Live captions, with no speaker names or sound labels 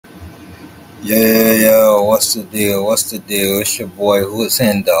Yeah, what's the deal? What's the deal? It's your boy Who's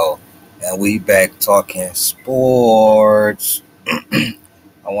Hendo, and we back talking sports. I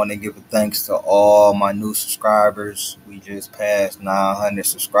want to give a thanks to all my new subscribers. We just passed 900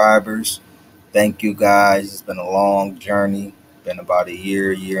 subscribers. Thank you guys. It's been a long journey. Been about a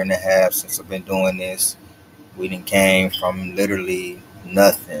year and a half since I've been doing this. We done came from literally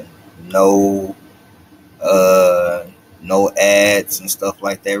nothing, no uh no ads and stuff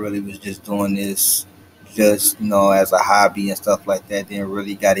like that. Really was just doing this just as a hobby and stuff like that. Didn't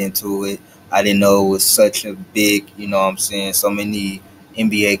really got into it. I didn't know it was such a big, what I'm saying, so many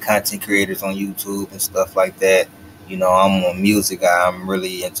NBA content creators on YouTube and stuff like that. I'm a music guy. I'm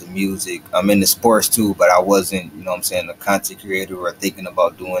really into music. I'm into sports too, but I wasn't, what I'm saying, a content creator or thinking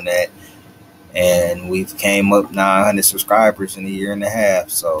about doing that. And we've came up 900 subscribers in a year and a half.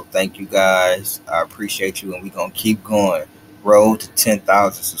 So thank you guys. I appreciate you, and we're gonna keep going. Road to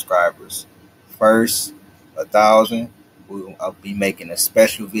 10,000 subscribers. First, 1,000. I'll be making a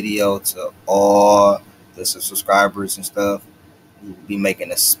special video to all the subscribers and stuff. We'll be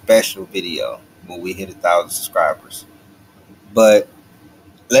making a special video when we hit 1,000 subscribers. But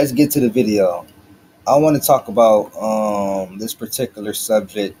let's get to the video. I want to talk about this particular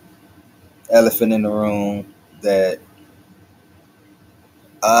subject, elephant in the room, that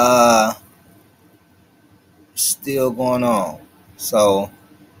Uh, still going on. So,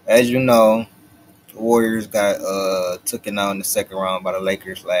 as you know, the Warriors got taken out in the second round by the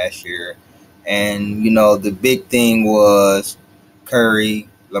Lakers last year, and the big thing was Curry,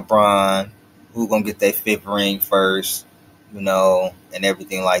 LeBron, who gonna get their fifth ring first, and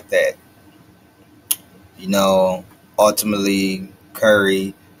everything like that. you know, Ultimately,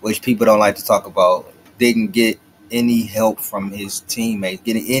 Curry, which people don't like to talk about, didn't get any help from his teammates,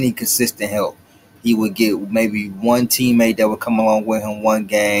 getting any consistent help. He would get maybe one teammate that would come along with him one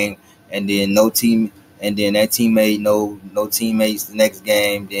game, and then and then that teammate no teammates the next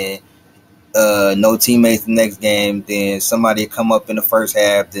game, then no teammates the next game, then somebody come up in the first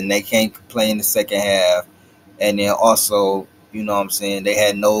half, then they can't play in the second half, and then also, what I'm saying, they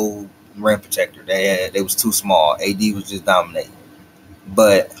had no rim protector. They was too small. AD was just dominating.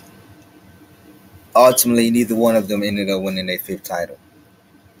 But ultimately, neither one of them ended up winning their fifth title.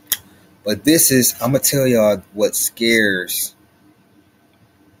 But I'm gonna tell y'all what scares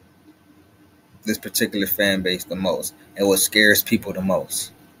this particular fan base the most, and what scares people the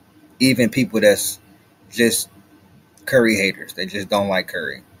most. Even people that's just Curry haters. They just don't like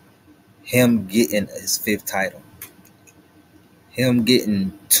Curry. Him getting his fifth title. Him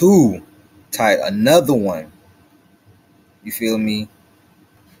getting another one. You feel me?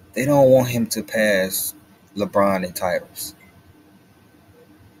 They don't want him to pass LeBron in titles.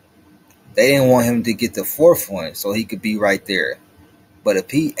 They didn't want him to get the fourth one so he could be right there. But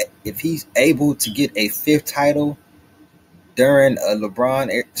if he's able to get a fifth title during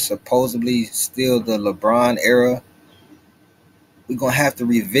a supposedly still the LeBron era, we're gonna have to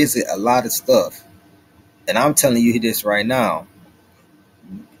revisit a lot of stuff. And I'm telling you this right now.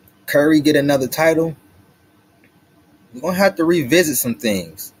 Curry get another title, we're gonna have to revisit some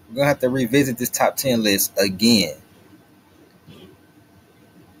things. We're gonna have to revisit this top 10 list again.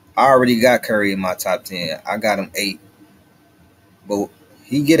 I already got Curry in my top 10. I got him 8. But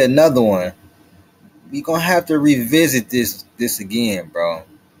he get another one. We gonna have to revisit this again, bro.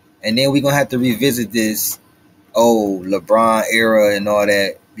 And then we gonna have to revisit this LeBron era and all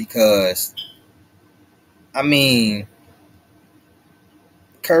that, because I mean,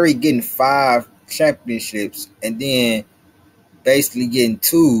 Curry getting 5 championships and then basically getting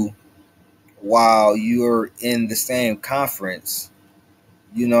 2 while you're in the same conference.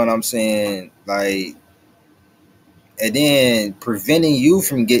 You know what I'm saying? Like, and then preventing you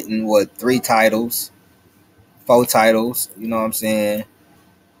from getting 3 titles, 4 titles. You know what I'm saying?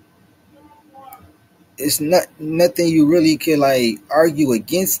 It's not nothing you really can like argue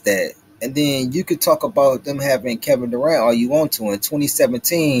against that. And then you could talk about them having Kevin Durant all you want to. In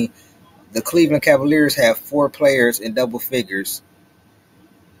 2017, the Cleveland Cavaliers have 4 players in double figures,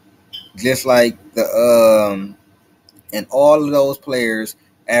 just like and all of those players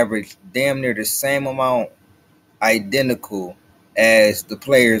averaged damn near the same amount, identical as the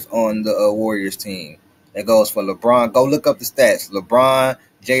players on the Warriors team. That goes for LeBron. Go look up the stats. LeBron,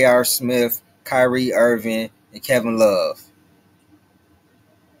 J.R. Smith, Kyrie Irving, and Kevin Love.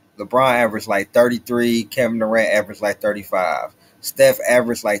 LeBron averaged like 33. Kevin Durant averaged like 35. Steph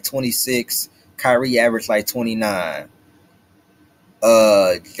averaged like 26. Kyrie averaged like 29.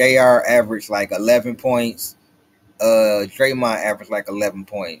 JR averaged like 11 points. Draymond averaged like 11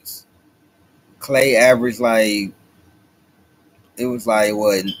 points. Clay averaged like it was like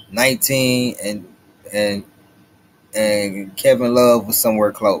what 19 and and Kevin Love was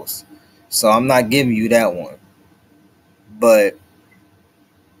somewhere close. So I'm not giving you that one. But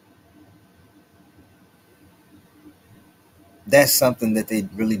that's something that they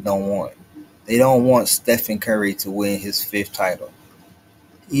really don't want. They don't want Stephen Curry to win his fifth title.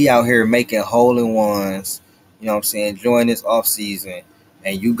 He out here making hole in ones, you know what I'm saying, during this off season,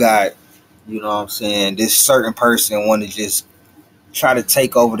 and you got, you know what I'm saying, this certain person want to just try to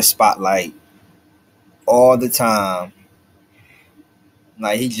take over the spotlight all the time.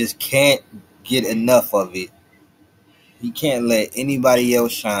 Like he just can't get enough of it. He can't let anybody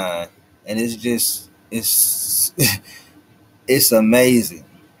else shine. And it's just it's amazing.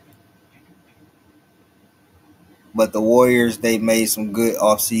 But the Warriors, they made some good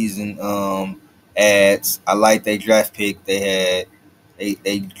offseason ads. I like their draft pick. They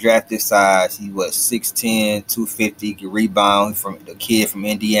drafted size. He was 6'10", 250, could rebound from the kid from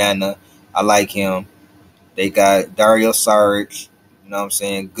Indiana. I like him. They got Dario Saric, you know what I'm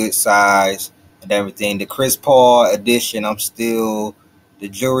saying, good size and everything. The Chris Paul addition, the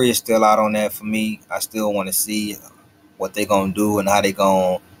jury is still out on that for me. I still want to see what they gonna do and how they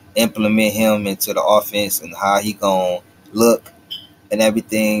gonna implement him into the offense and how he gonna look and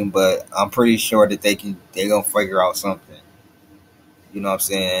everything. But I'm pretty sure that they gonna figure out something. You know what I'm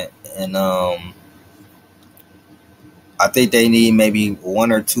saying? And I think they need maybe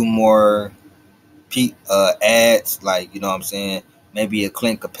one or two more ads, like, you know what I'm saying, maybe a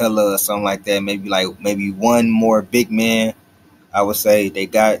Clint Capella or something like that. Maybe one more big man. I would say they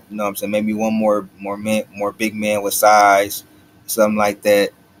got, you know what I'm saying, maybe one more big man with size, something like that.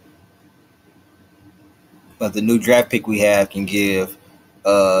 But the new draft pick we have can give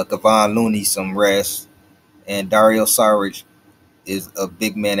Kevon Looney some rest, and Dario Saric is a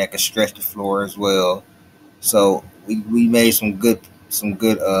big man that can stretch the floor as well. So we made some good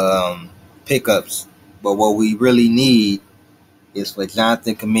pickups. But what we really need is for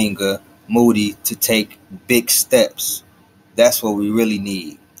Jonathan Kuminga, Moody to take big steps. That's what we really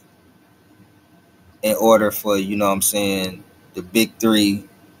need in order for, you know what I'm saying, the big three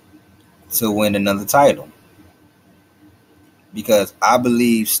to win another title. Because I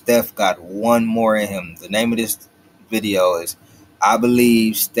believe Steph got one more in him. The name of this video is I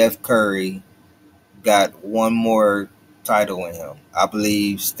believe Steph Curry got one more title in him. I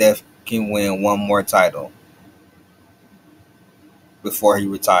believe Steph can win one more title before he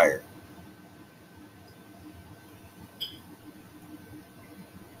retired.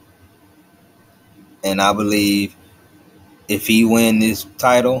 And I believe if he win this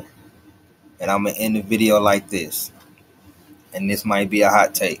title, and I'm going to end the video like this, and this might be a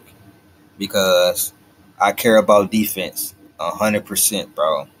hot take, because I care about defense 100%,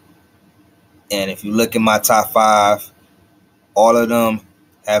 bro. And if you look at my top five, all of them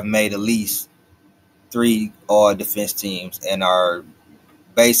have made at least three all defense teams and are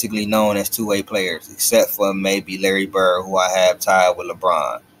basically known as two-way players, except for maybe Larry Bird, who I have tied with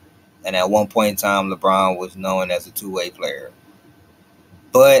LeBron. And at one point in time, LeBron was known as a two-way player.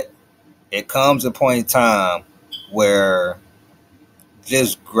 But it comes a point in time where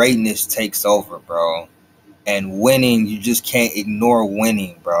just greatness takes over, bro. And winning, you just can't ignore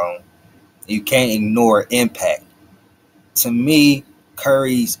winning, bro. You can't ignore impact. To me,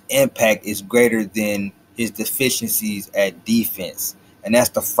 Curry's impact is greater than his deficiencies at defense. And that's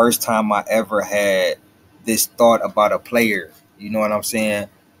the first time I ever had this thought about a player. You know what I'm saying?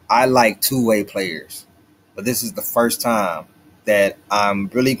 I like two-way players. But this is the first time that I'm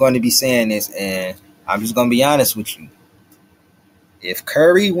really going to be saying this, and I'm just going to be honest with you. If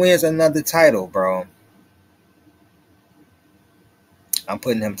Curry wins another title, bro, I'm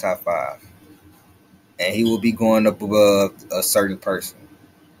putting him top five. And he will be going up above a certain person.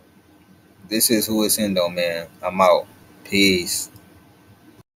 This is Who It's In, though, man. I'm out. Peace.